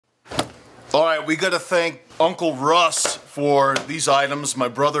All right, we got to thank Uncle Russ for these items. My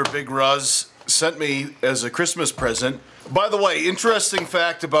brother, Big Russ, sent me as a Christmas present. By the way, interesting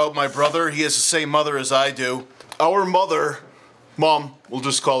fact about my brother, he has the same mother as I do. Our mother, Mom, we'll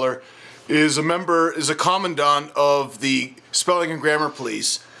just call her, is a commandant of the Spelling and Grammar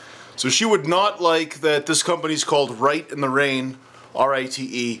Police. So she would not like that this company's called Rite in the Rain,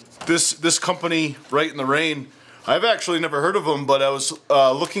 R-I-T-E. This company, Rite in the Rain, I've actually never heard of them, but I was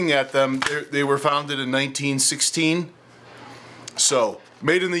looking at them. They were founded in 1916. So,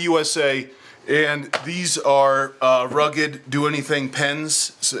 made in the USA. And these are rugged, do-anything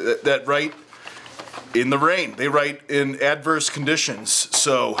pens that write in the rain. They write in adverse conditions.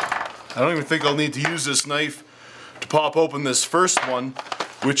 So, I don't even think I'll need to use this knife to pop open this first one,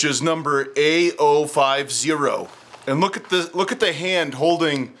 which is number A050. And look at the hand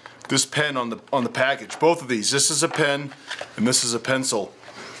holding this pen on the package. Both of these. This is a pen and this is a pencil.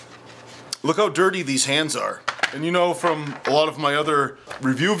 Look how dirty these hands are. And you know, from a lot of my other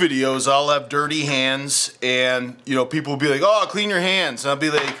review videos, I'll have dirty hands and you know, people will be like, "Oh, clean your hands." And I'll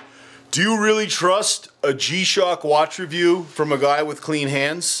be like, "Do you really trust a G-Shock watch review from a guy with clean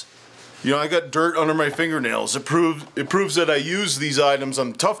hands?" You know, I got dirt under my fingernails. It proves that I use these items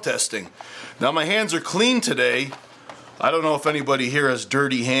on tough testing. Now my hands are clean today. I don't know if anybody here has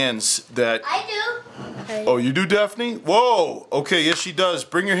dirty hands that... I do. Oh, you do, Daphne? Whoa! Okay, yes she does.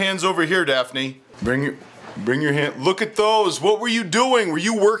 Bring your hands over here, Daphne. Bring your hand... Look at those! What were you doing? Were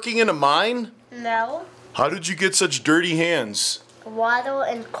you working in a mine? No. How did you get such dirty hands? Water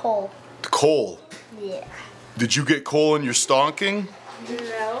and coal. Coal? Yeah. Did you get coal in your stocking?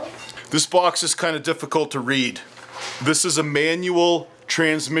 No. This box is kind of difficult to read. This is a manual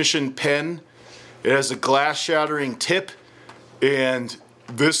transmission pen. It has a glass shattering tip, and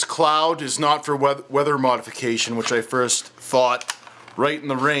this cloud is not for weather modification, which I first thought, Rite in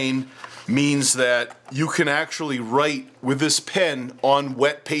the Rain, means that you can actually write with this pen on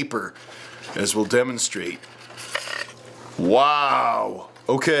wet paper, as we'll demonstrate. Wow.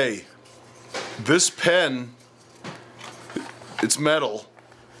 Okay. This pen, it's metal.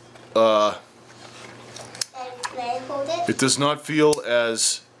 It does not feel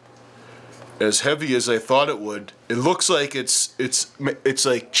as heavy as I thought it would. It looks like it's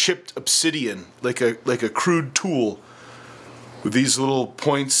like chipped obsidian, like a crude tool with these little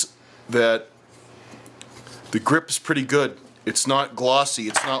points. That the grip is pretty good. It's not glossy.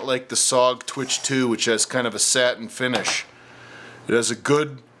 It's not like the SOG Twitch II, which has kind of a satin finish. It has a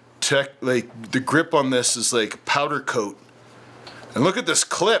good like the grip on this is like powder coat. And look at this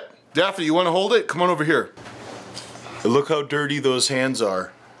clip. Daphne, you want to hold it? Come on over here. And look how dirty those hands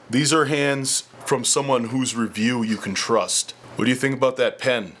are. These are hands from someone whose review you can trust. What do you think about that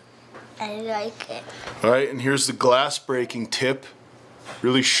pen? I like it. Alright, and here's the glass breaking tip.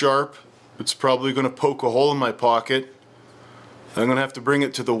 Really sharp. It's probably going to poke a hole in my pocket. I'm going to have to bring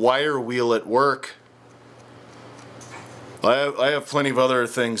it to the wire wheel at work. I have plenty of other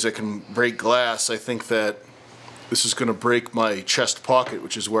things that can break glass. I think that this is going to break my chest pocket,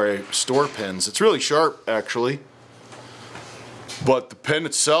 which is where I store pens. It's really sharp, actually. But the pen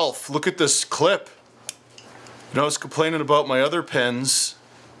itself, look at this clip. You know, I was complaining about my other pens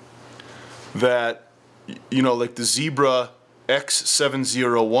that, you know, like the Zebra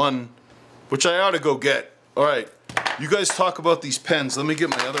X701, which I ought to go get. Alright, you guys talk about these pens. Let me get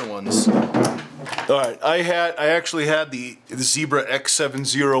my other ones. Alright, I actually had the Zebra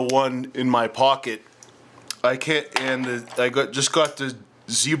X701 in my pocket. I just got the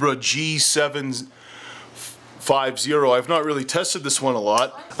Zebra G750. I've not really tested this one a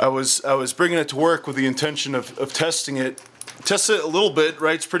lot. I was bringing it to work with the intention of testing it. Tested it a little bit,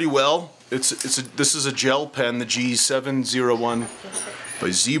 writes pretty well. This is a gel pen, the G701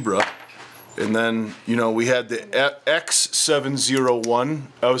 by Zebra. And then, you know, we had the X701.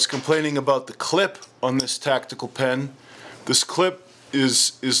 I was complaining about the clip on this tactical pen. This clip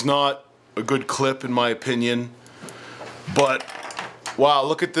is not a good clip in my opinion. But wow,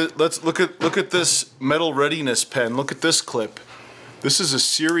 look at the look at this metal readiness pen. Look at this clip. This is a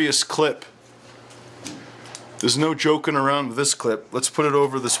serious clip. There's no joking around with this clip. Let's put it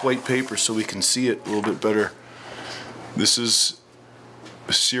over this white paper so we can see it a little bit better. This is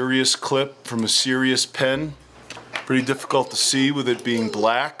a serious clip from a serious pen. Pretty difficult to see with it being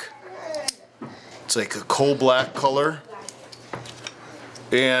black. It's like a coal black color.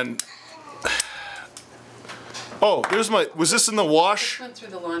 And oh, there's my, was this in the wash? Went through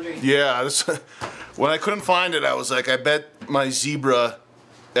the laundry. Yeah, when I couldn't find it, I was like, I bet my Zebra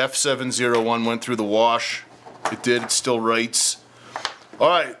F701 went through the wash. It did, it still writes.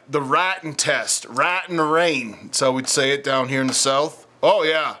 Alright, the ratting test. Rat in the rain. That's how we'd say it down here in the south. Oh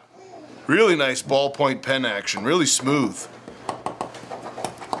yeah. Really nice ballpoint pen action, really smooth.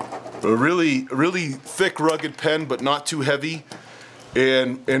 A really thick, rugged pen, but not too heavy.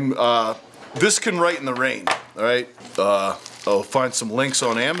 And this can write in the rain, all right? I'll find some links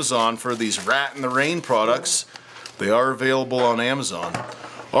on Amazon for these Rat in the Rain products. They are available on Amazon.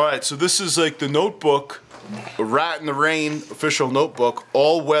 All right, so this is like the notebook, a Rat in the Rain official notebook,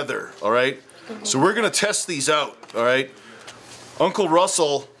 all weather, all right? So we're gonna test these out, all right? Uncle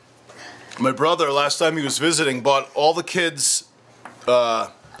Russell, my brother, last time he was visiting, bought all the kids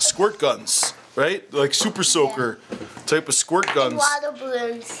squirt guns, right? Like Super Soaker type of squirt guns. Water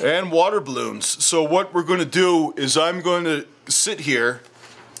balloons. And water balloons. So what we're gonna do is I'm going to sit here,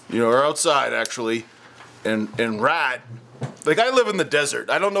 you know, or outside actually, and rat. Like, I live in the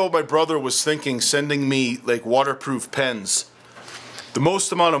desert. I don't know what my brother was thinking sending me like waterproof pens. The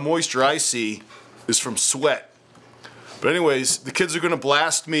most amount of moisture I see is from sweat. But anyways, the kids are gonna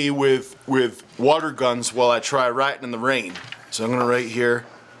blast me with water guns while I try writing in the rain. So I'm gonna write here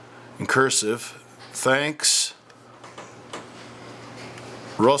in cursive, thanks,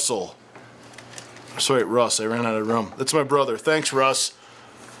 Russell. Sorry, Russ, I ran out of room. That's my brother. Thanks, Russ.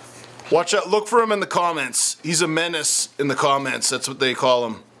 Watch out, look for him in the comments. He's a menace in the comments, that's what they call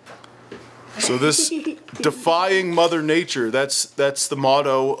him. So this, defying Mother Nature, that's the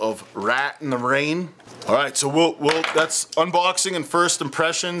motto of Rat in the Rain. All right, so we'll that's unboxing and first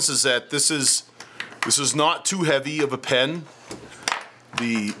impressions is that this is not too heavy of a pen.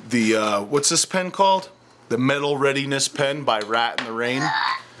 The what's this pen called? The Metal Readiness pen by Rat in the Rain.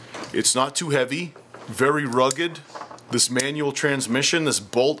 It's not too heavy, very rugged. This manual transmission, this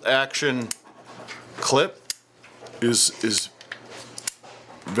bolt action clip is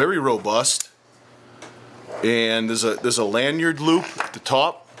very robust. And there's a lanyard loop at the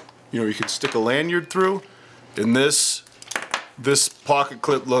top. You know, you can stick a lanyard through. And this pocket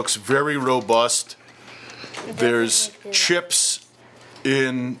clip looks very robust. There's chips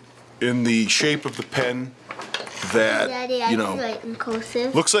in the shape of the pen that, Daddy, you know, write in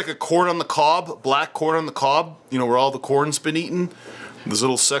cursive. looks like a corn on the cob, black corn on the cob, you know, where all the corn's been eaten. There's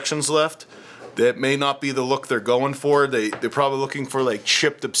little sections left. That may not be the look they're going for. They're probably looking for like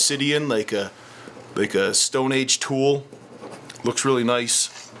chipped obsidian, like a Stone Age tool. Looks really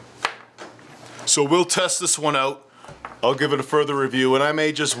nice. So we'll test this one out. I'll give it a further review, and I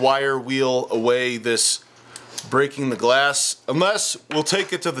may just wire wheel away this breaking the glass, unless we'll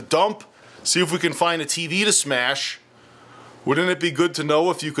take it to the dump, see if we can find a TV to smash. Wouldn't it be good to know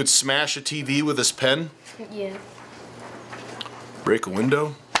if you could smash a TV with this pen? Yeah. Break a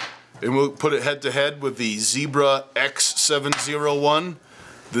window. And we'll put it head to head with the Zebra X701,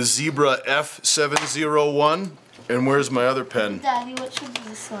 the Zebra F701, and where's my other pen? Daddy, what should be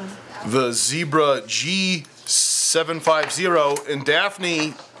this one? The Zebra G750, and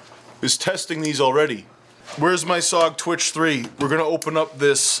Daphne is testing these already. Where's my SOG Twitch III? We're gonna open up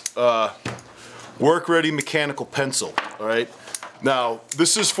this work-ready mechanical pencil, all right? Now,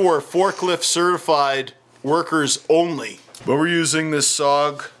 this is for forklift certified workers only, but we're using this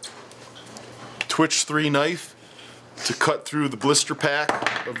SOG Twitch III knife to cut through the blister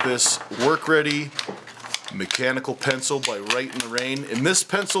pack of this work-ready mechanical pencil by Rite in the Rain. And this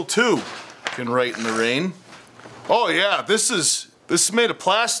pencil too can write in the rain. Oh yeah, this is made of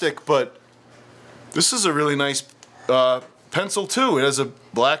plastic, but this is a really nice pencil too. It has a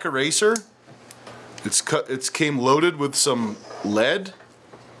black eraser. It's came loaded with some lead,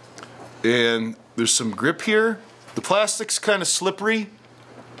 and there's some grip here. The plastic's kind of slippery,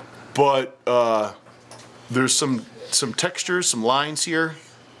 but there's some textures, some lines here,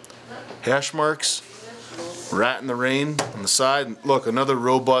 hash marks. Rat in the Rain on the side. Look, another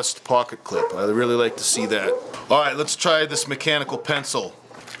robust pocket clip. I really like to see that. All right, let's try this mechanical pencil.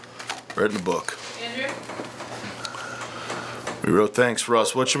 Right in the book. Andrew? We wrote, thanks,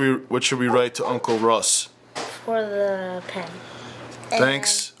 Russ. What should we write to Uncle Russ? For the pen.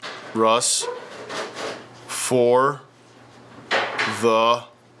 Thanks, Russ, for the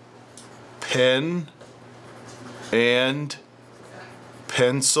pen and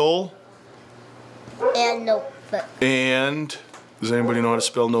pencil. And notebook. And does anybody know how to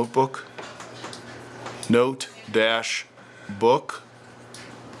spell notebook? Note-book.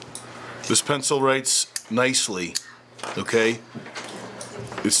 This pencil writes nicely, okay?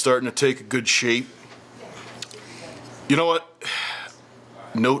 It's starting to take a good shape. You know what?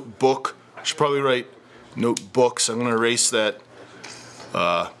 Notebook. I should probably write notebooks. I'm gonna erase that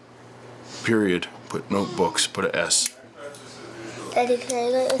period. Put notebooks, put an S. Daddy, can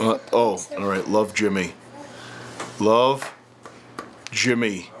I write with the Oh, pencil? all right. Love Jimmy. Love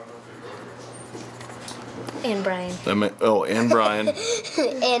Jimmy. And Brian. And Brian.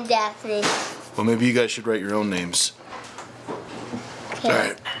 And Daphne. Well, maybe you guys should write your own names. Okay. All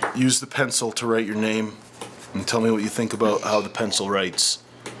right. Use the pencil to write your name, and tell me what you think about how the pencil writes.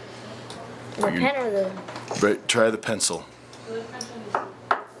 The pen or the... Right. Try the pencil.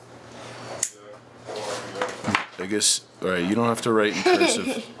 I guess. All right. You don't have to write in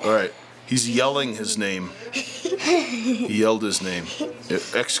cursive. All right. He's yelling his name. He yelled his name.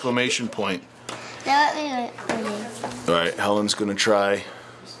 Exclamation point. Now let me write my name. All right. Helen's gonna try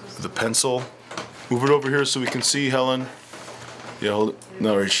the pencil. Move it over here so we can see, Helen. Yeah, hold it.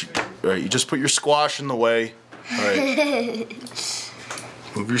 No, all right, you just put your squash in the way. All right.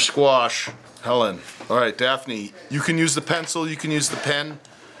 Move your squash, Helen. All right, Daphne, you can use the pencil, you can use the pen.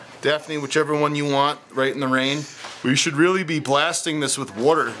 Daphne, whichever one you want, right in the rain. We should really be blasting this with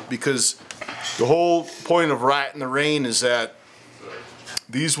water because the whole point of Rite in the Rain is that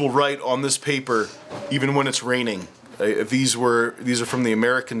these will write on this paper even when it's raining. These are from the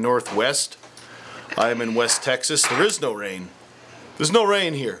American Northwest. I am in West Texas. There is no rain. There's no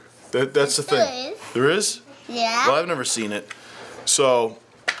rain here. That's the thing. There is? Yeah. Well, I've never seen it. So,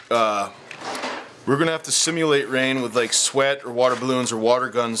 we're gonna have to simulate rain with like sweat or water balloons or water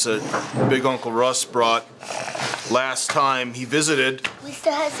guns that Big Uncle Russ brought last time he visited. We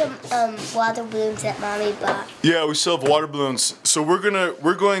still have some water balloons that Mommy bought. Yeah, we still have water balloons. So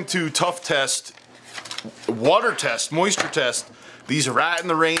we're going to tough test, water test, moisture test these Rite in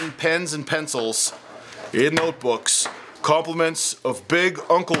the Rain pens and pencils in notebooks. Compliments of Big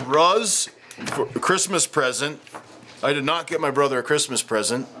Uncle Russ for a Christmas present. I did not get my brother a Christmas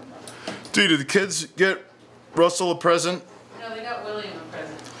present. Dude, did the kids get Russell a present? No, they got William a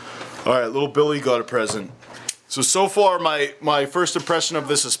present. All right, little Billy got a present. So far my first impression of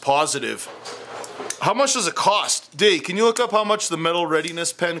this is positive. How much does it cost? D, can you look up how much the metal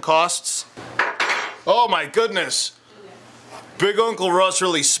readiness pen costs? Oh my goodness. Big Uncle Russ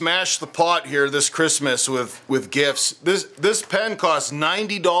really smashed the pot here this Christmas with gifts. This pen costs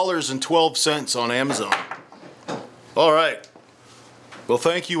 $90.12 on Amazon. All right. Well,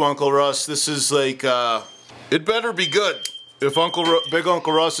 thank you, Uncle Russ. This is like, it better be good if Big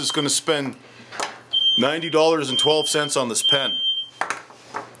Uncle Russ is going to spend $90.12 on this pen.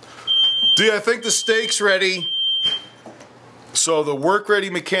 D, I think the steak's ready. So the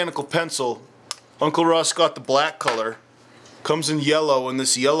work-ready mechanical pencil, Uncle Russ got the black color. Comes in yellow, and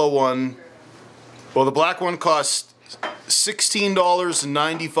this yellow one, well, the black one costs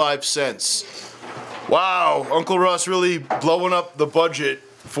 $16.95. Wow, Uncle Russ really blowing up the budget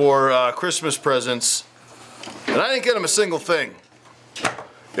for Christmas presents. And I didn't get him a single thing.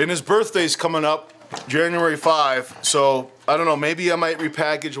 And his birthday's coming up, January 5, so I don't know, maybe I might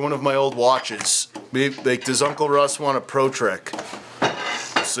repackage one of my old watches. Maybe, like, does Uncle Russ want a Pro Trek?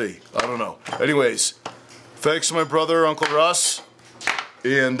 Let's see, I don't know. Anyways. Thanks to my brother, Uncle Russ,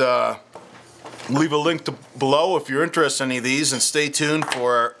 and leave a link below if you're interested in any of these, and stay tuned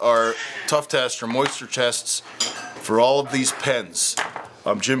for our tough test or moisture tests for all of these pens.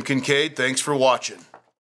 I'm Jim Kincaid. Thanks for watching.